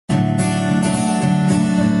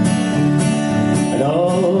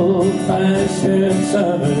old-fashioned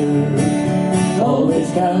summer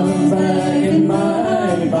always comes back in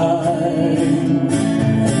my mind.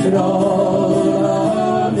 But all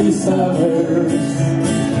of these summers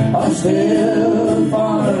are still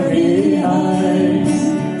far behind.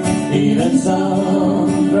 Even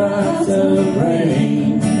some drops of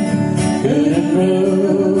rain couldn't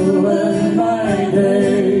ruin my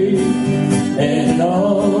day. In an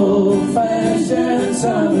old-fashioned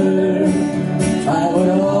summer, I would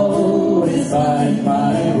always find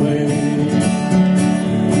my way.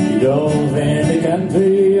 We drove in the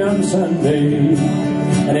country on Sunday,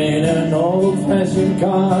 and in an old-fashioned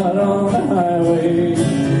car on the highway,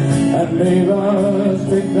 and we was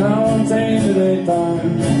picked out in the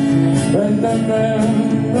daytime. When the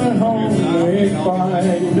men were home, we'd buy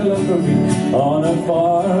delivery on a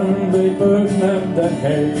farm. They put up the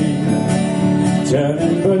hay, turn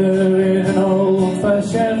and put her in an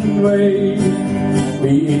old-fashioned way.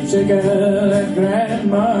 We eat chicken at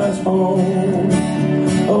Grandma's home.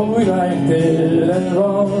 Oh, we liked it and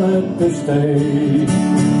wanted to stay.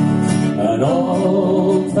 An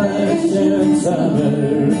old-fashioned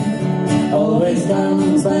summer always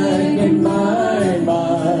comes back in my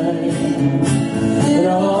mind. But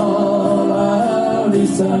all of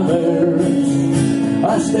these summers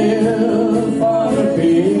are still far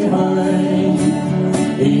behind.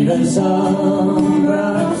 Even some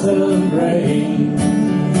drops of rain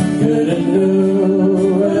couldn't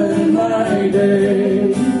ruin my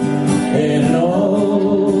day. In an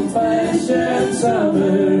old-fashioned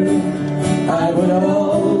summer, I would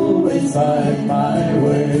always find my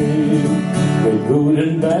way. With good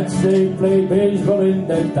and bad, they play baseball in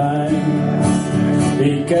that time.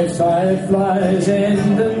 We catch fireflies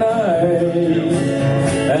in the night,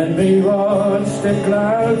 and we watch the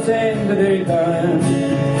clouds in the daytime,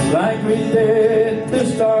 like we did the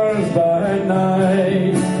stars by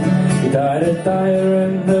night. We tied a tire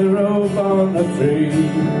and the rope on the tree,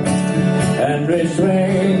 and we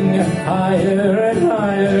swing higher and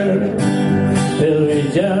higher, till we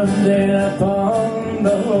jumped in upon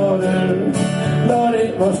the water. Lord,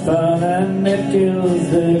 it was fun and it kills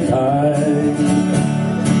the tide.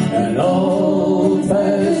 An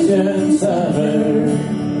old-fashioned summer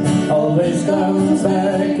always comes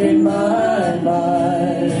back in my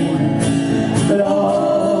mind. But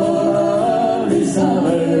all of these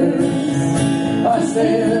summers are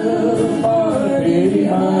still far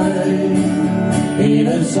behind.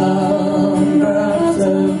 Even some drops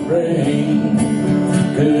of rain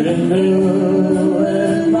couldn't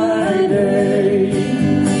ruin my day.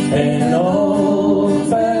 In an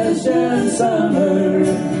old-fashioned summer,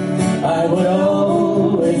 I would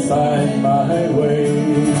always find my way.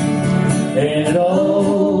 In an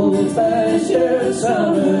old-fashioned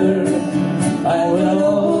summer, I would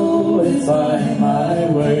always find my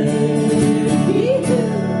way.